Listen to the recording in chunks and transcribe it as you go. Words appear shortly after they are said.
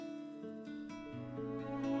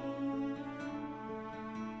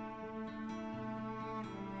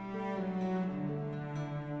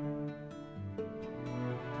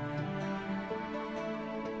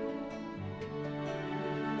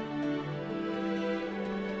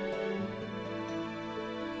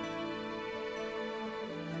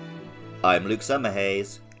I'm Luke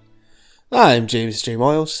Summerhays. I'm James J.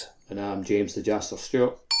 Miles. And I'm James the Jaster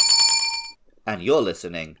Stewart. And you're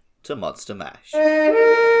listening to Monster Mash.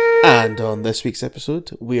 And on this week's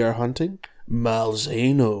episode, we are hunting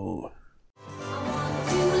Malzeno.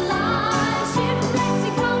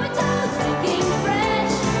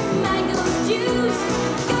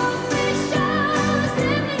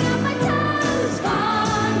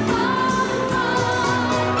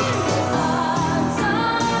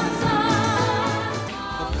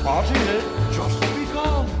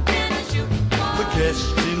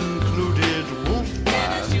 Guests included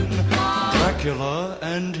Wolfman, Dracula,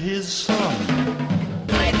 and his son.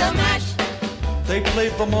 Played the mash. They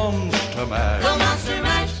played the Monster Mash. The Monster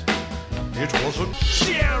Mash. It was a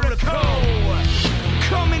Jericho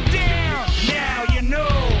coming down. Now you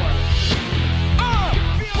know.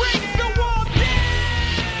 Break the wall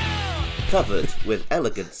down. Covered with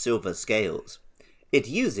elegant silver scales, it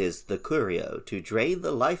uses the curio to drain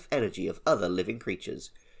the life energy of other living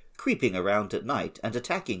creatures, creeping around at night and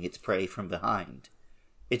attacking its prey from behind.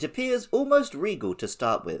 It appears almost regal to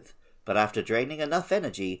start with, but after draining enough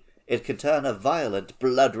energy, it can turn a violent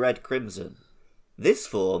blood-red crimson. This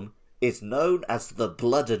form is known as the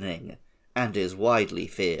Bloodening, and is widely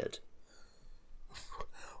feared.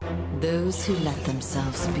 Those who let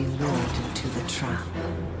themselves be lured into the trap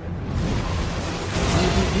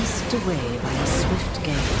will be whisked away by a swift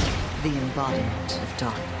gale, the embodiment of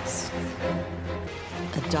darkness.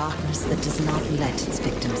 A darkness that does not let its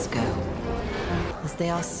victims go, as they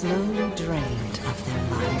are slowly drained of their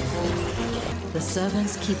life. The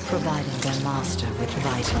servants keep providing their master with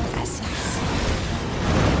vital essence.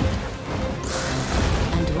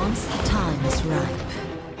 And once the time is ripe,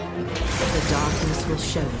 the darkness will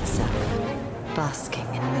show itself,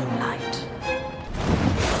 basking in moonlight.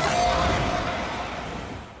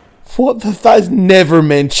 What the? That's never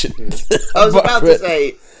mentioned. I was about to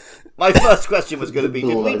say, my first question was going to be,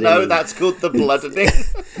 did we know that's called the Bloodening?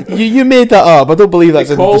 You made that up. I don't believe that's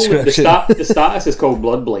in the description. The status is called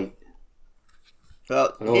Blood Blight.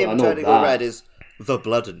 Well, I know him turning all that. red is the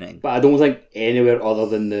Bloodening. But I don't think anywhere other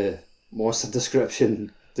than the monster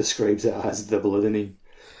description describes it as the Bloodening.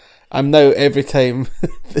 I'm now, every time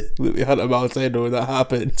that we hunt a Malzeno that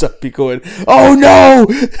happens, I'd be going, oh no!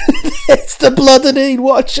 It's the Bloodening!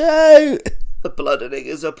 Watch out! The Bloodening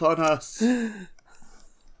is upon us.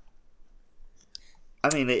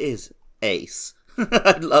 I mean, it is ace.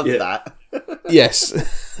 I love that.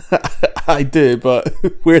 Yes, I do, but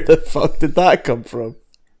where the fuck did that come from?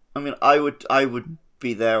 I mean, I would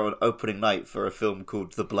be there on opening night for a film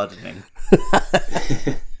called The Bloodening.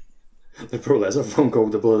 There probably is a film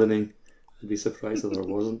called The Bloodening. I'd be surprised if there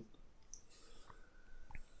wasn't.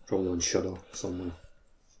 Probably on Shudder somewhere.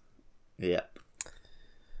 Yep.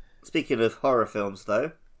 Speaking of horror films,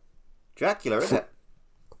 though, Dracula, isn't it?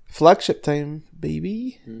 Flagship time,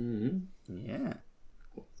 baby. Mm-hmm. Yeah.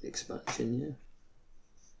 The expansion,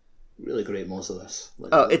 yeah. Really great most of this.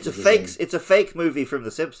 Like, Oh, it's a fake. It's a fake movie from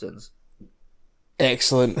The Simpsons.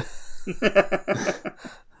 Excellent.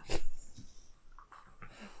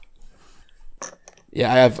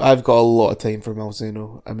 Yeah, I've got a lot of time for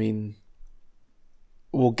Malzeno. I mean,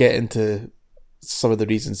 we'll get into some of the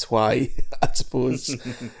reasons why, I suppose,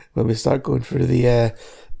 when we start going through the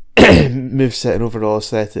moveset and overall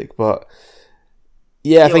aesthetic. But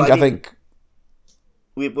yeah, I think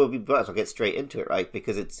we might as well get straight into it, right?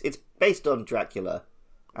 Because it's based on Dracula,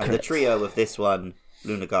 and Correct. the trio of this one,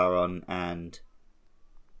 Luna Garon and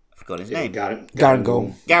I forgot his name.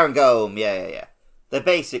 Garangolm. Garangolm, yeah. They're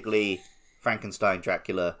basically Frankenstein,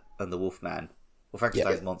 Dracula, and the Wolfman. Or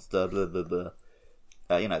Frankenstein's monster, blah, blah, blah.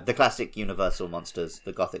 The classic Universal monsters,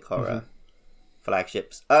 the gothic horror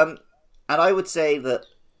flagships. And I would say that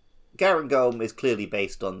Garangolm is clearly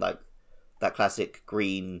based on that classic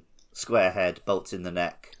green, square head, bolts in the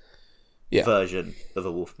neck version of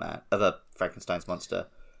a Wolfman, of a Frankenstein's monster.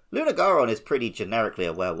 Luna Garon is pretty generically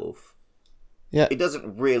a werewolf. Yeah. It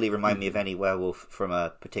doesn't really remind me of any werewolf from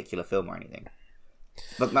a particular film or anything.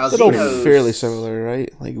 But they're all Malzeno's fairly similar, right?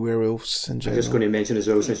 Like werewolves in I'm general. just going to mention as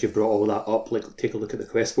well, since you brought all that up, like take a look at the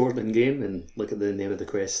quest board in game and look at the name of the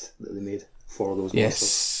quest that they made for those monsters.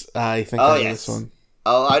 Yes, I think Oh, I know yes. this one.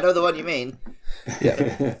 Oh, I know the one you mean.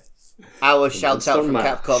 Yeah. Our shout out from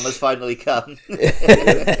Mash. Capcom has finally come.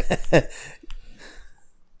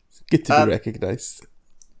 Good to be recognised.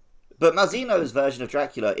 But Malzeno's version of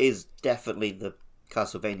Dracula is definitely the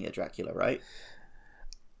Castlevania Dracula, right?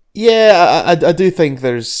 Yeah, I do think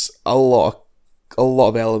there's a lot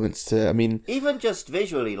of elements to it. I mean, Even just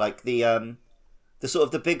visually, like the sort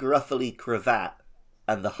of the big ruffly cravat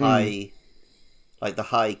and the high, like the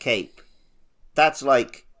high cape. That's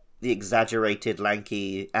like the exaggerated,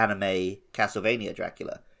 lanky anime Castlevania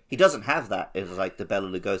Dracula. He doesn't have that in like the Bela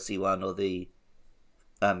Lugosi one or the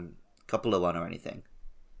Coppola one or anything.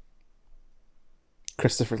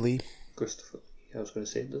 Christopher Lee. I was going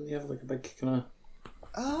to say, doesn't he have like a big kind of...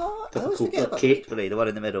 Oh, I Typical, always forget like, about cape. Christopher Lee, the one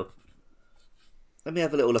in the middle. Let me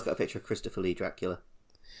have a little look at a picture of Christopher Lee Dracula.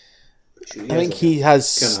 Sure, I think he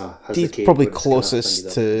has. He's probably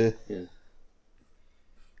closest to. Yeah.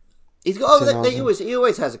 He's got. To He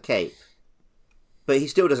always has a cape, but he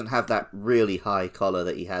still doesn't have that really high collar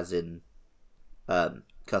that he has in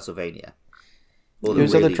Castlevania. Or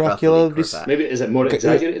Who's other Dracula? ruffly cravat. Maybe is it more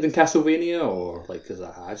exaggerated than Castlevania, or like because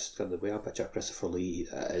I just the way I picture Christopher Lee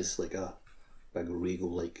is like a big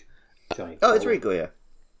regal like giant. Oh, it's collar. regal, yeah.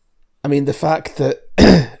 I mean, the fact that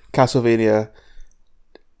Castlevania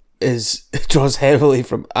draws heavily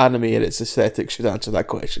from anime and its aesthetic should answer that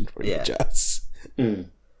question for you, Yeah. Jazz.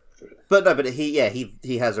 But no, but he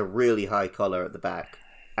has a really high collar at the back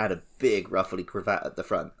and a big ruffly cravat at the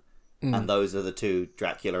front, and those are the two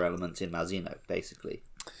Dracula elements in Malzeno, basically.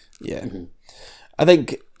 Yeah, I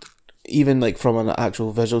think even like from an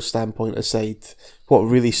actual visual standpoint aside, what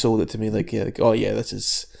really sold it to me,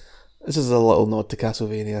 this is a little nod to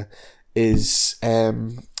Castlevania, is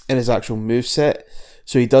in his actual moveset.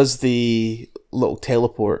 So he does the little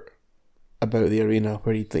teleport about the arena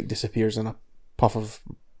where he like disappears in a puff of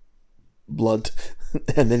blood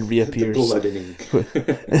and then reappears. Bloodening. When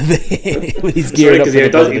he's It's geared funny up 'cause for the he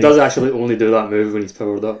bloodening. does actually only do that move when he's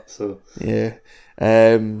powered up. So Yeah.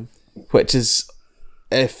 Which is,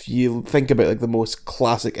 if you think about like the most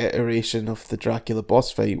classic iteration of the Dracula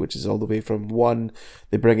boss fight, which is all the way from 1,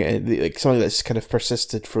 they bring it in, like something that's kind of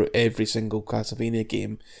persisted through every single Castlevania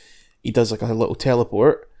game. He does like a little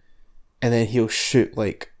teleport, and then he'll shoot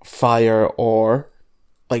like fire or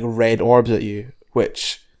like red orbs at you,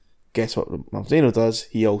 which, guess what Malzeno does?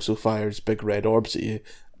 He also fires big red orbs at you,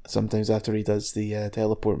 sometimes after he does the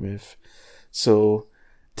teleport move. So,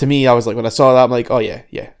 to me, I was like, when I saw that, I'm like, oh yeah,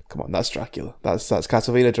 come on, that's Dracula. That's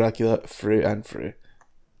Castlevania Dracula through and through.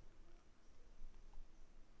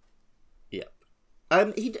 Yeah.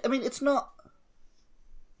 It's not.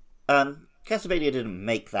 Castlevania didn't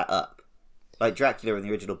make that up. Like Dracula in the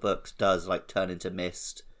original books does like turn into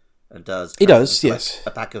mist and does. He does, like, yes.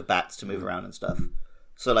 A pack of bats to move around and stuff.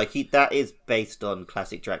 So like that is based on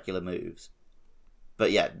classic Dracula moves.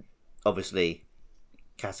 But yeah, obviously,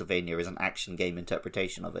 Castlevania is an action game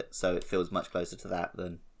interpretation of it, so it feels much closer to that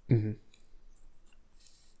than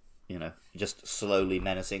just slowly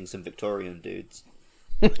menacing some Victorian dudes.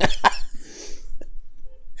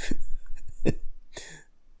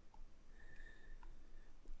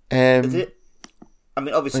 Is it? I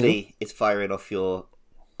mean, obviously, it's firing off your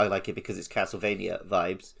I like it because it's Castlevania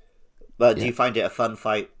vibes. But do you find it a fun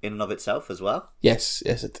fight in and of itself as well? Yes,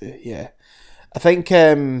 I do. Yeah, I think,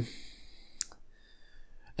 and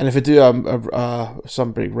if I do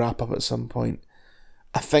some big wrap up at some point,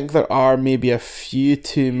 I think there are maybe a few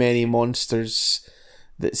too many monsters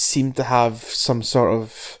that seem to have some sort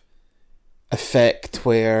of effect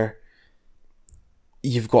where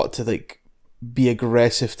you've got to like be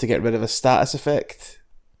aggressive to get rid of a status effect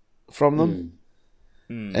from them.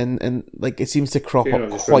 And like it seems to crop up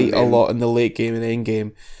quite a lot in the late game and end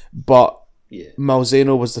game, but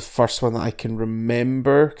Malzeno was the first one that I can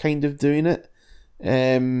remember kind of doing it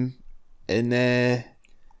in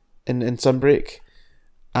Sunbreak,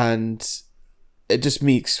 and it just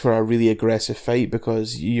makes for a really aggressive fight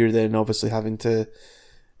because you're then obviously having to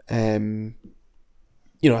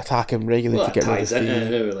attack him regularly to get rid of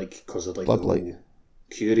the like because of like bloodlight. the whole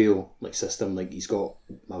Curio like system. Like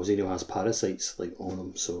Malzeno has parasites like on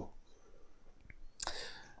him, so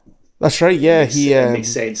That's right. Yeah, it makes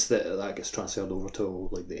sense that gets transferred over to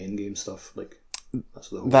like the end game stuff. Like that's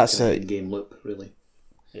the whole end game loop, really.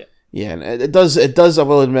 Yeah, and it does. I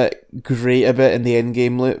will admit, grate a bit in the end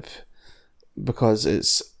game loop because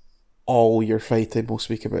it's all you're fighting. We'll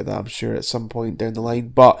speak about that, I'm sure, at some point down the line.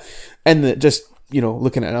 But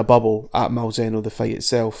looking at a bubble at Malzeno, the fight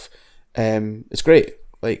itself, it's great.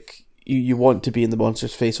 Like you want to be in the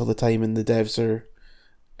monster's face all the time, and the devs are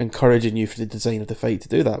encouraging you for the design of the fight to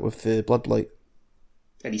do that with the bloodlight.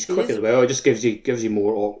 And he's quick as well. It just gives you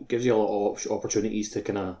a lot of opportunities to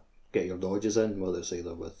kind of get your dodges in, whether it's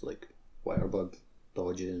either with like Wirebug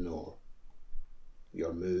dodging or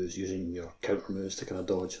your moves, using your counter moves to kind of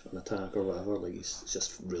dodge an attack or whatever. Like it's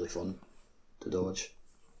just really fun to dodge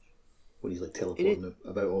when he's like teleporting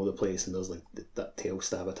about all the place and does like that tail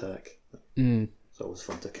stab attack. It's always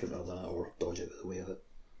fun to counter that or dodge out of the way of it.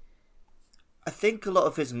 I think a lot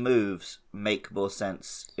of his moves make more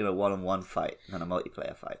sense in a one-on-one fight than a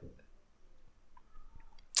multiplayer fight.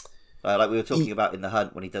 Like we were talking about in The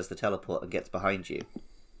Hunt when he does the teleport and gets behind you.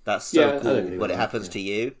 That's so cool when it happens to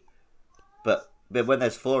you. But when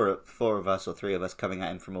there's four of us or three of us coming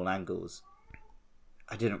at him from all angles,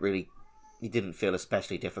 he didn't feel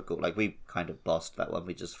especially difficult. Like we kind of bossed that one.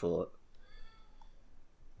 We just fought.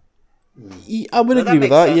 I would agree with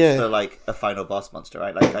that. Yeah, for like a final boss monster,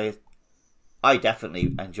 right? Like I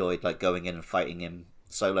definitely enjoyed like going in and fighting him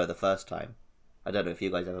solo the first time. I don't know if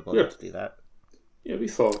you guys ever bothered to do that. Yeah, we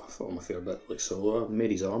fought him a fair bit like solo. I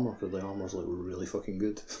made his armor because the armor's like really fucking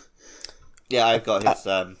good. Yeah, I've got his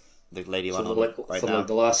the lady one on like, right for now. like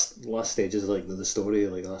the last stages like the story,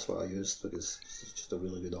 like that's what I used because it's just a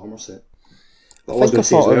really good armor set. But I was going to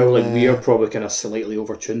say as well, like we are probably kind of slightly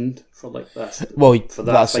overtuned for like that. Well, for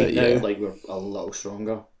that that's fight it, now, yeah. like we're a little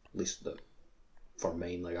stronger. At least for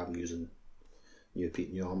mine, like I'm using new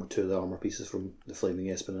armor, 2 of the armor pieces from the Flaming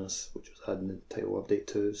Espinus, which was added in the title update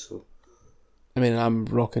too. So, I mean, I'm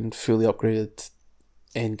rocking fully upgraded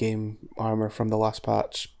endgame armor from the last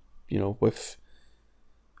patch. You know, with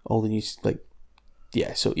all the new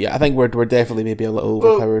So yeah, I think we're definitely maybe a little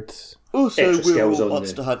overpowered. Also, extra we're skills all on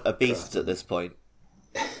Monster Hunter beasts at this point.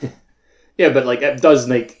 yeah, but like it does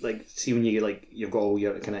like see when you get like you've got all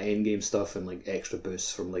your kind of end game stuff and like extra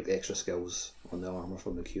boosts from like extra skills on the armor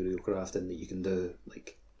from the curio crafting that you can do.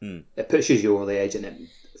 Like it pushes you over the edge, and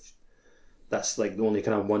that's like the only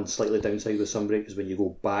kind of one slightly downside with Sunbreak is when you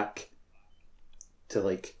go back to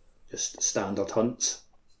like just standard hunts,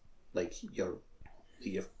 like you're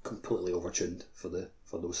completely overtuned for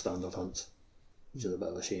those standard hunts, which is a bit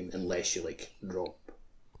of a shame unless you like drop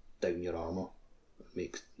down your armor.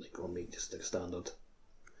 Make just like standard.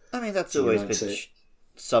 I mean, that's always been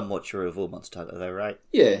somewhat true of all Monster Hunter, though, right?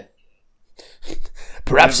 Yeah.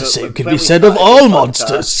 Perhaps the same can be said of all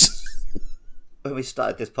monsters. When we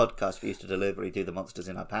started this podcast, we used to deliberately do the monsters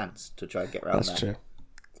in our pants to try and get around that. That's true.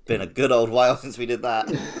 It's been a good old while since we did that.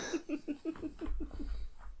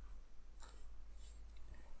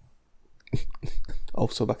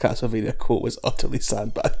 Also, my Castlevania quote was utterly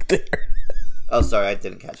sandbagged there. Oh, sorry, I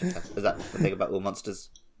didn't catch it. Is that the thing about all monsters?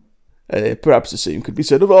 Perhaps the same could be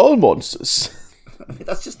said of all monsters. I mean,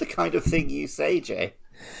 that's just the kind of thing you say, Jay.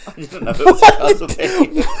 I didn't know it was a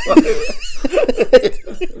Castlevania.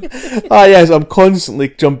 Ah, yes, I'm constantly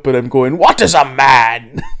jumping and going, what is a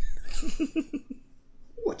man?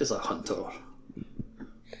 What is a hunter?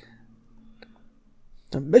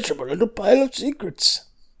 A miserable little pile of secrets.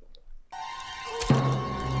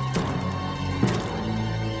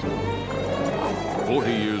 40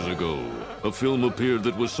 years ago, a film appeared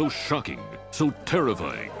that was so shocking, so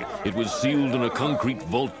terrifying, it was sealed in a concrete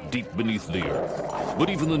vault deep beneath the earth. But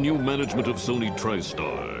even the new management of Sony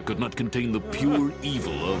TriStar could not contain the pure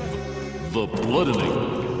evil of the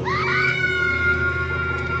Bloodening.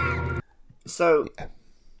 So,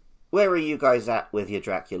 where are you guys at with your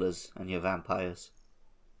Draculas and your vampires?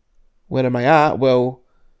 Where am I at? Well,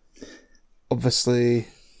 obviously,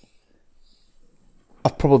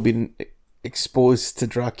 I've probably been exposed to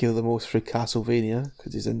Dracula the most through Castlevania,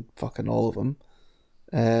 because he's in fucking all of them.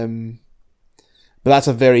 But that's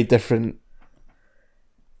a very different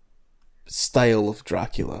style of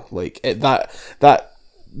Dracula. Like that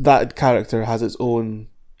character has its own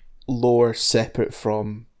lore separate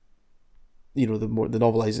from, you know, the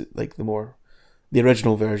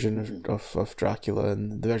original version of Dracula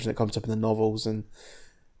and the version that comes up in the novels and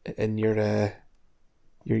in your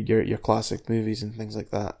classic movies and things like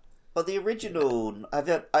that. Well, the original...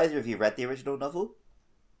 Have either of you read the original novel?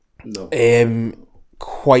 No.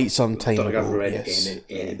 Quite some time I don't think ago. I've read Yes.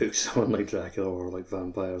 any books on like Dracula or like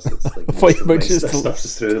vampires. It's like thought you were just stuff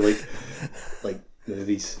just through like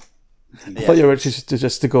movies. I thought you were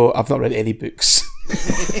just to go, I've not read any books.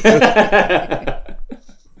 Because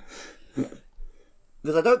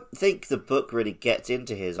I don't think the book really gets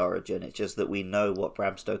into his origin. It's just that we know what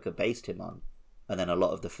Bram Stoker based him on, and then a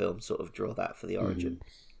lot of the films sort of draw that for the origin.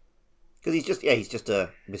 Because he's just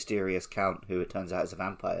a mysterious count who it turns out is a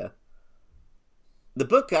vampire. The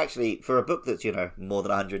book actually, for a book that's, you know, more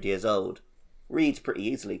than 100 years old, reads pretty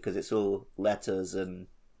easily because it's all letters and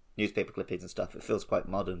newspaper clippings and stuff. It feels quite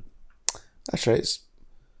modern. That's right.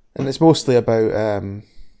 It's mostly about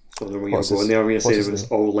So when you're going there, when you say it was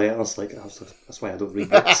all letters, like that's why I don't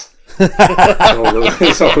read books.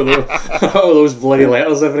 all those bloody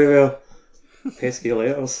letters everywhere, pesky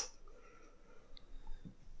letters.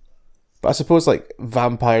 But I suppose like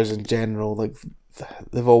vampires in general, like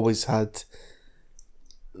they've always had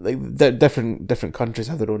like different countries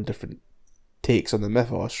have their own different takes on the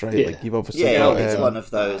mythos, right? Yeah. Like you've obviously Yeah, got, it's one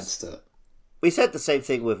of those. We said the same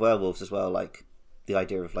thing with werewolves as well. Like the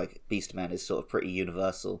idea of like Beastmen is sort of pretty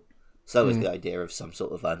universal. So is the idea of some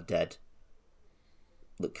sort of undead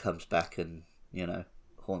that comes back and,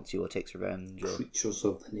 haunts you or takes revenge. Or... Creatures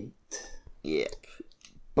of the night. Yep.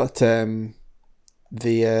 But the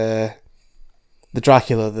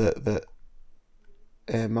Dracula that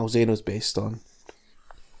Malzeno's based on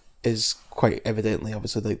is quite evidently,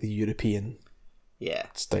 obviously, like the European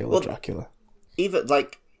style of Dracula. Even,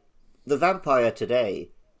 the vampire today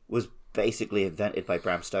was basically invented by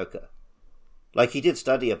Bram Stoker. Like, he did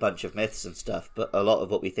study a bunch of myths and stuff, but a lot of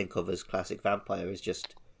what we think of as classic vampire is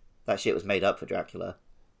just... That shit was made up for Dracula.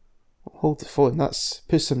 Hold the phone,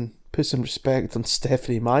 put some respect on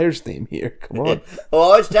Stephanie Meyer's name here, come on.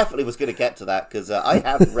 Well, I definitely was going to get to that, because I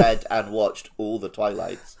have read and watched all the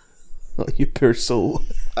Twilights. Oh, you poor soul.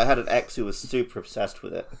 I had an ex who was super obsessed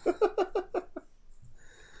with it.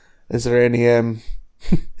 Is there any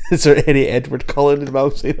Edward Cullen in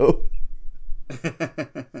Malzeno?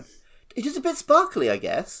 It's just a bit sparkly, I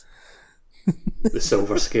guess. The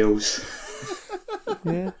silver scales.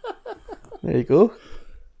 Yeah. There you go.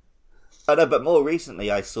 I know, but more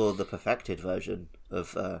recently I saw the perfected version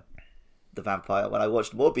of the vampire when I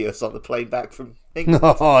watched Morbius on the plane back from England.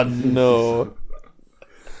 Oh, no.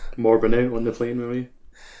 Morbing out on the plane, were you?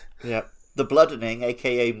 Yeah. The bloodening,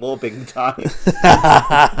 aka morbing time.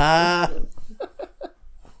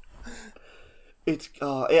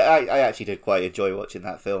 I actually did quite enjoy watching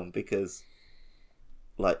that film because,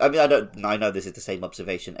 I know this is the same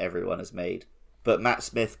observation everyone has made, but Matt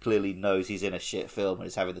Smith clearly knows he's in a shit film and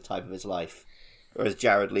is having the time of his life, whereas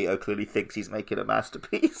Jared Leto clearly thinks he's making a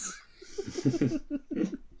masterpiece.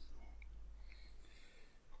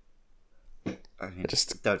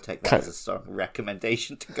 Just don't take that as a strong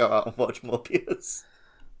recommendation to go out and watch Morbius.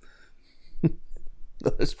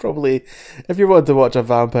 It's probably, if you want to watch a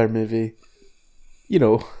vampire movie,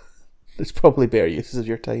 it's probably better uses of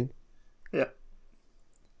your time. Yeah.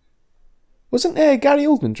 Wasn't Gary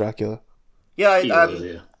Oldman Dracula? Yeah,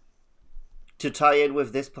 to tie in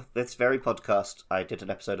with this very podcast, I did an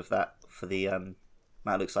episode of that for the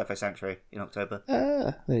Matt Luke Sci-Fi Sanctuary in October.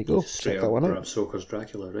 Ah, there you go. Straight Check that up one out. Bram Stoker's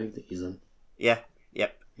Dracula, right, that he's in. Yeah,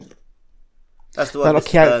 yep. That's the one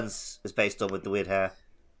that Burns is based on with the weird hair.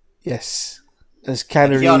 Yes. As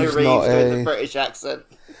Keanu Reeves not doing the British accent.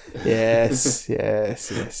 Yes. Oh,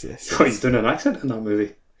 he's doing an accent in that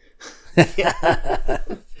movie.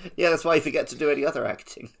 Yeah, that's why you forget to do any other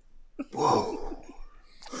acting. Whoa.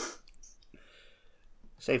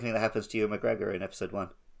 Same thing that happens to Ewan McGregor in episode 1.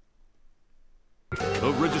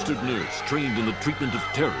 A registered nurse trained in the treatment of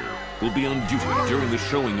terror will be on duty during the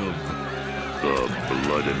showing of The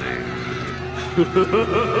Bloodening.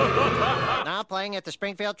 Now playing at the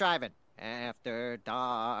Springfield Drive-In after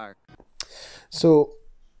dark. So,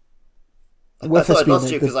 I thought I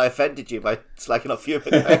lost you because I offended you by slacking off Ewan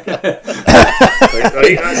McGregor.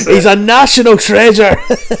 He's a national treasure.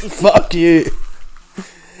 Fuck you.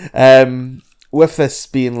 With this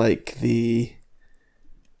being like the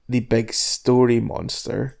big story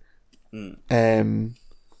monster,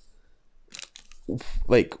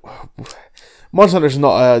 like Monster Hunter's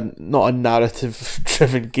not a narrative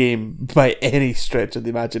driven game by any stretch of the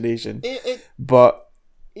imagination. But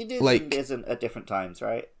it is like and isn't at different times,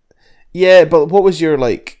 right? Yeah, but what was your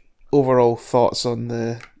overall thoughts on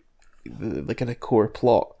the kind of core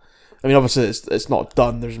plot? I mean, obviously it's not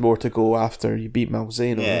done. There's more to go after you beat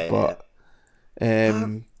Malzeno, but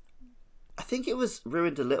I think it was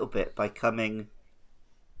ruined a little bit by coming.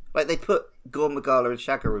 They put Gorm Magala and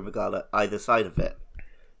Shagaru Magala either side of it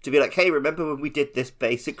to be like, hey, remember when we did this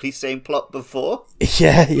basically same plot before?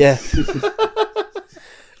 Yeah.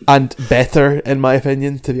 And better, in my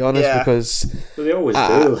opinion, to be honest, because... But they always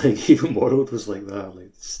do, even World was like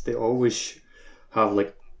that. They always have,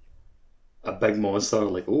 a big monster,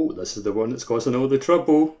 oh, this is the one that's causing all the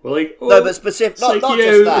trouble. We're like, oh, no, but specific, not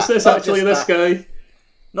just that. Is this actually this guy?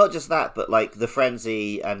 Not just that, but, the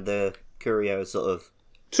Frenzy and the Curio sort of...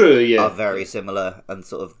 True, yeah. Are very similar, and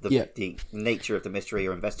sort of the nature of the mystery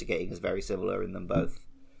you're investigating is very similar in them both.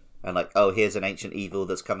 And, here's an ancient evil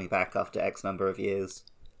that's coming back after X number of years.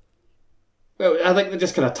 Well, I think they're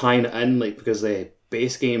just kind of tying it in, because the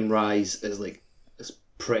base game Rise is it's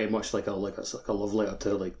pretty much it's like a love letter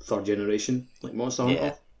to third generation Monster Hunter.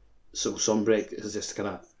 Yeah. So Sunbreak is just kind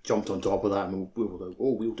of jumped on top of that, and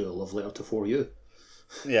we'll do a love letter to For You.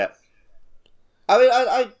 Yeah, I mean,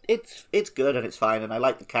 it's good and it's fine, and I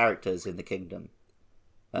like the characters in the kingdom,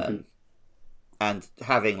 and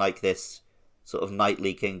having this sort of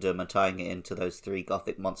knightly kingdom and tying it into those 3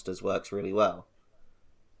 gothic monsters works really well.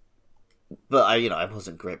 But I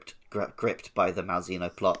wasn't gripped by the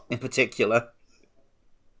Malzeno plot in particular.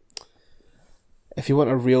 if you want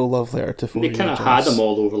a real love letter to 4 They Year kind of had Jazz, them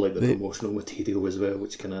all over like the promotional material as well,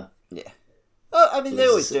 which kind of Yeah. Oh, I mean, they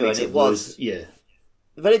always do, and it was. yeah.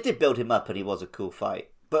 But it did build him up, and he was a cool fight.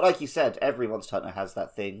 But like you said, every Monster Hunter has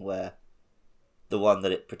that thing where the one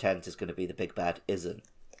that it pretends is going to be the big bad isn't.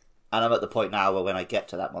 And I'm at the point now where when I get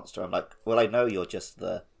to that monster, I'm like, well, I know you're just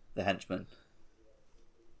the henchman.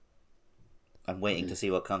 I'm waiting to see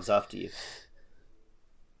what comes after you.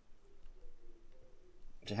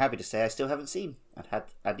 Which I'm happy to say I still haven't seen.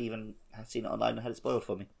 I'd even seen it online and had it spoiled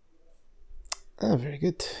for me. Oh, very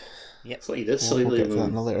good. Yep. It's like you did We'll slightly get to that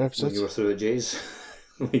in a later episode. when you were through it, Jays.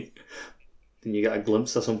 Like, didn't you get a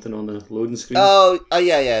glimpse of something on the loading screen? Oh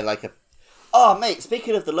yeah, like a... Oh, mate,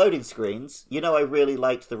 speaking of the loading screens, you know I really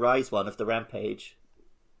liked the Rise one of the Rampage.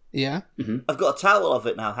 Yeah. I've got a towel of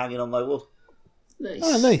it now hanging on my wall. Nice.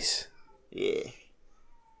 Oh, nice. Yeah.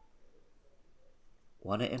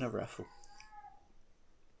 Won it in a raffle.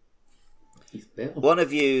 One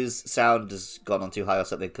of you's sound has gone on too high or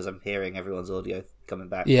something because I'm hearing everyone's audio coming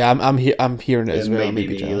back. Yeah, I'm hearing it as well.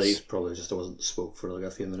 Maybe Jazz. like, probably just I wasn't spoke for like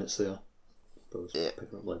a few minutes there. But yeah.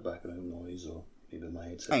 Picking up like background noise or maybe my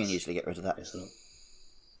headset. I can usually get rid of that.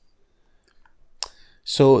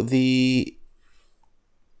 So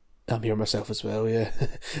I'm here myself as well, yeah.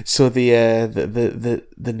 So the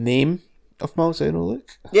name of Mao Zedong,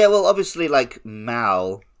 Luke? Yeah, well, obviously, like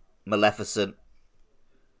Mal, maleficent,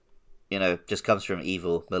 just comes from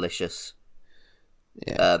evil, malicious.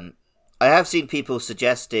 Yeah. I have seen people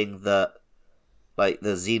suggesting that, like,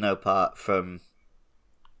 the Xeno part from,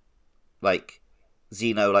 like,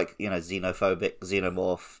 xenophobic,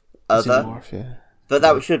 xenomorph, other. Xenomorph, yeah. But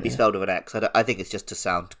that should be spelled with an X. I think it's just to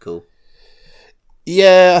sound cool.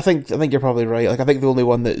 Yeah, I think you're probably right. Like, I think the only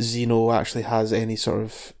one that Xeno actually has any sort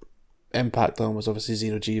of impact on was obviously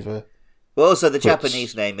Xeno'jiiva. Well, also the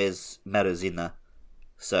Japanese name is Meruzina,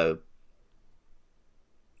 so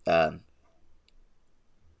and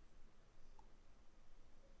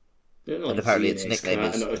apparently its nickname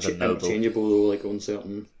is the Noble. Interchangeable though, like on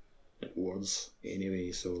certain words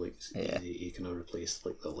anyway. So like, you can replace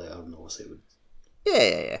like the letter, and obviously it would.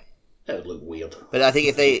 Yeah. It would look weird. But I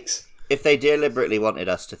think if they deliberately wanted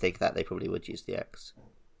us to think that, they probably would use the X.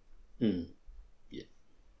 Yeah.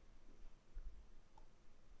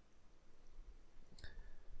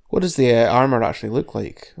 What does the armor actually look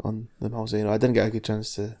like on the Mao Zedong? I didn't get a good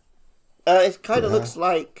chance to. It kind of looks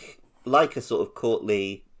like a sort of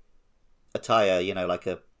courtly attire, like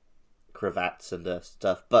a cravats and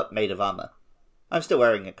stuff, but made of armor. I'm still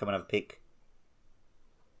wearing it. Come and have a peek.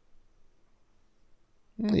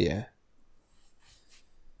 Yeah.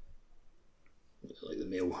 Like the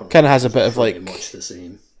male kind of has a bit of like much the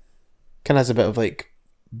same. Kind of has a bit of like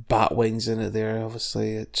bat wings in it there.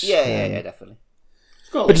 Obviously, it's yeah, definitely.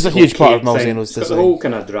 Which is a huge part of Mao Zedong's design. It's got the whole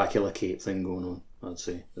kind of Dracula cape thing going on, I'd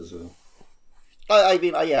say, as well. I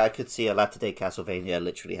mean, I could see a latter-day Castlevania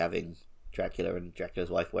literally having Dracula and Dracula's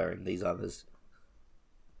wife wearing these armors.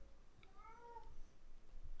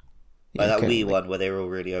 Like that Wii one where they were all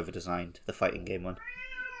really over-designed, the fighting game one.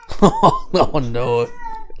 Oh no,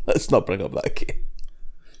 let's not bring up that game.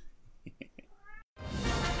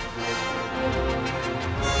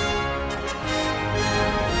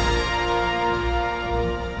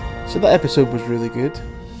 So that episode was really good,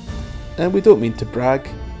 and we don't mean to brag,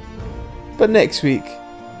 but next week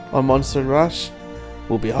on Monster Mash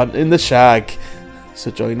we'll be hunting the Shag,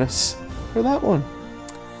 so join us for that one.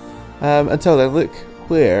 Until then, look,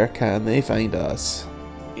 where can they find us?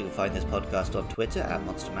 You can find this podcast on Twitter at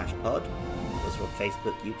Monster Mash Pod. Also on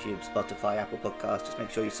Facebook, YouTube, Spotify, Apple Podcasts. Just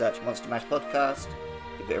make sure you search Monster Mash Podcast.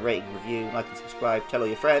 Give it a rating, review, like and subscribe. Tell all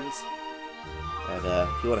your friends. And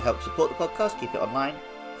if you want to help support the podcast, keep it online.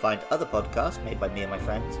 Find other podcasts made by me and my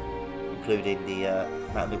friends, including the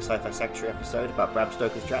Mountain Luke Sci-Fi Sanctuary episode about Bram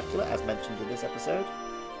Stoker's Dracula, as mentioned in this episode.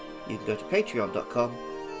 You can go to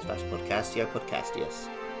patreon.com/podcastio-podcastius,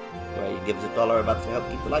 where you can give us $1 a month to help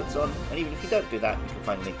keep the lights on, and even if you don't do that, you can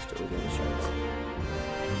find links to all the other shows.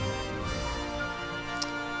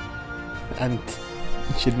 And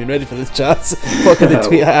you should have been ready for this, Chaz. What can they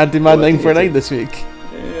tweet at AndyMan949 this week?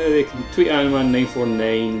 They can tweet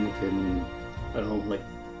AndyMan949, you can, I don't know, like,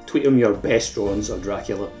 tweet them your best drawings of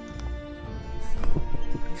Dracula.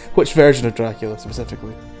 Which version of Dracula,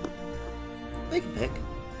 specifically? They can pick.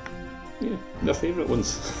 Yeah, their favourite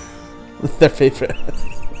ones. Their favourite.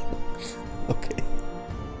 Okay.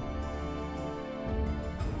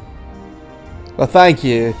 Well, thank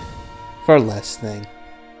you for listening.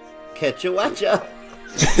 Catch a watcha.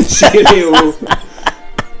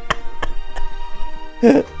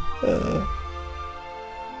 Cheerio.